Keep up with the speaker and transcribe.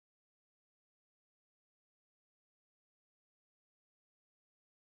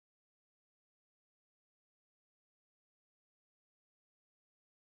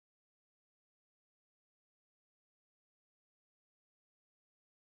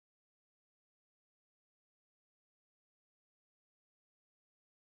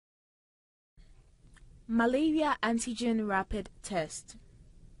Malaria antigen rapid test.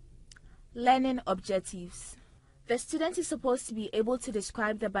 Learning objectives. The student is supposed to be able to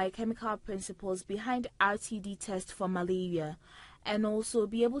describe the biochemical principles behind RTD test for malaria and also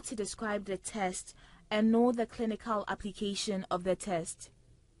be able to describe the test and know the clinical application of the test.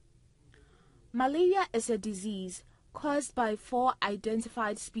 Malaria is a disease caused by 4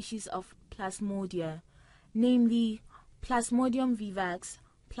 identified species of Plasmodia, namely Plasmodium vivax,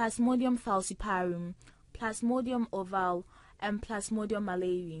 Plasmodium falciparum, Plasmodium ovale, and Plasmodium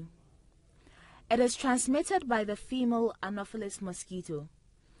malariae. It is transmitted by the female anopheles mosquito.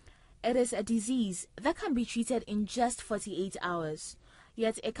 It is a disease that can be treated in just 48 hours,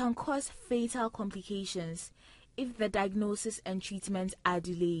 yet it can cause fatal complications if the diagnosis and treatment are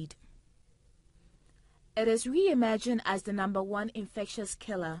delayed. It is re-emerging as the #1 infectious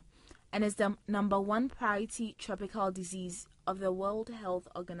killer and is the #1 priority tropical disease of the World Health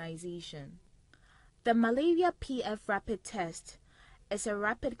Organization. The malaria PF rapid test is a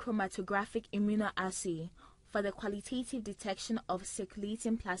rapid chromatographic immunoassay for the qualitative detection of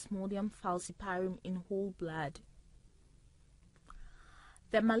circulating Plasmodium falciparum in whole blood.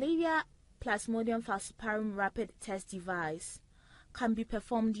 The malaria Plasmodium falciparum rapid test device can be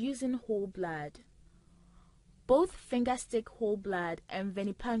performed using whole blood. Both fingerstick whole blood and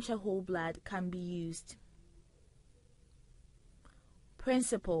venipuncture whole blood can be used.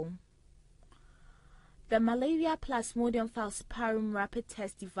 Principle. The malaria Plasmodium falciparum rapid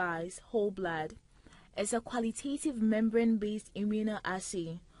test device, whole blood, is a qualitative membrane-based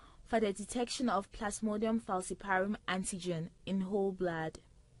immunoassay for the detection of Plasmodium falciparum antigen in whole blood.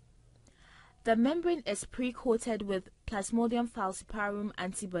 The membrane is pre-coated with Plasmodium falciparum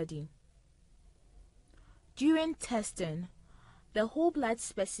antibody. During testing, the whole blood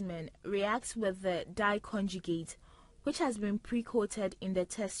specimen reacts with the dye conjugate, which has been pre-coated in the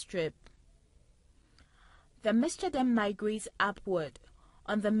test strip. The mixture then migrates upward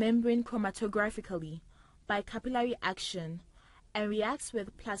on the membrane chromatographically by capillary action and reacts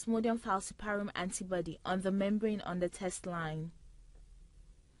with Plasmodium falciparum antibody on the membrane on the test line.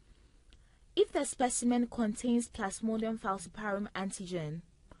 If the specimen contains Plasmodium falciparum antigen,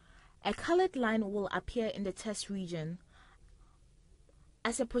 a colored line will appear in the test region.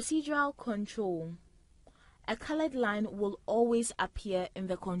 As a procedural control, a colored line will always appear in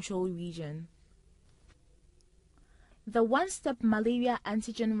the control region. The one-step malaria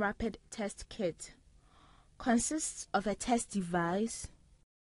antigen rapid test kit consists of a test device,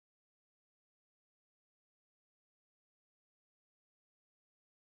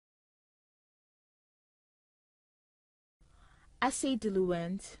 assay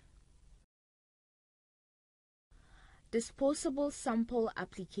diluent, disposable sample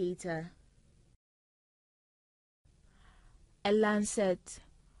applicator, a lancet,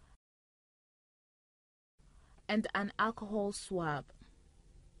 and an alcohol swab.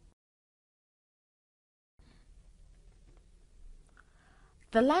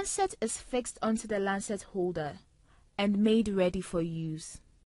 The lancet is fixed onto the lancet holder and made ready for use.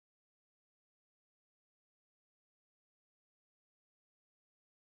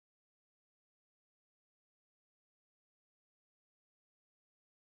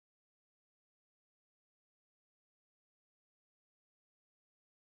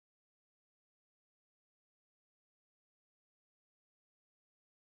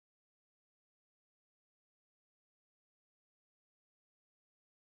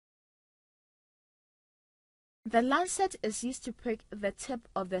 The lancet is used to prick the tip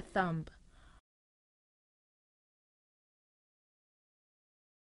of the thumb.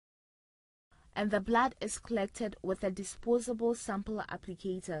 And the blood is collected with a disposable sample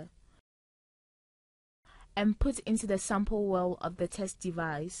applicator and put into the sample well of the test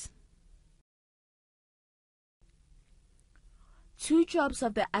device. 2 drops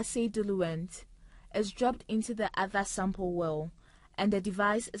of the assay diluent is dropped into the other sample well, and the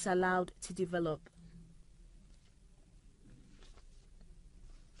device is allowed to develop.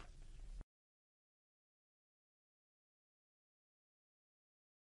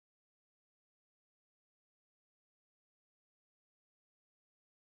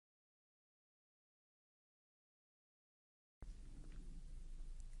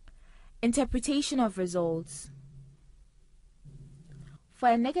 Interpretation of results. For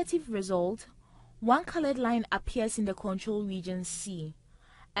a negative result, one colored line appears in the control region C,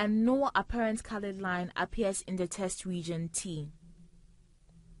 and no apparent colored line appears in the test region T.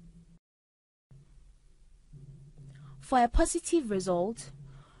 For a positive result,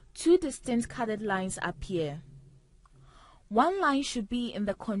 2 distinct colored lines appear. One line should be in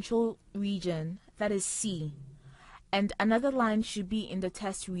the control region, that is C, and another line should be in the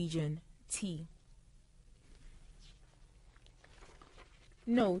test region, T.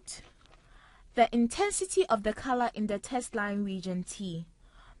 Note: the intensity of the color in the test line region T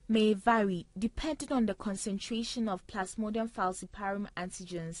may vary depending on the concentration of Plasmodium falciparum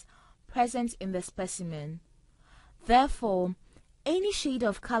antigens present in the specimen. Therefore, any shade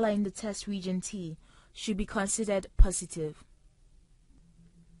of color in the test region T should be considered positive.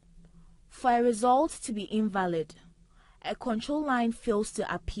 For a result to be invalid, a control line fails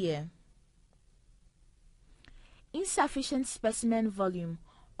to appear. Insufficient specimen volume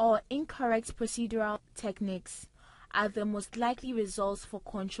or incorrect procedural techniques are the most likely results for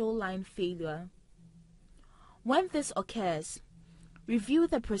control line failure. When this occurs, review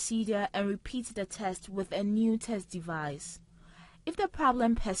the procedure and repeat the test with a new test device. If the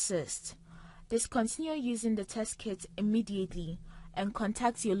problem persists, discontinue using the test kit immediately and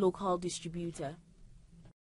contact your local distributor.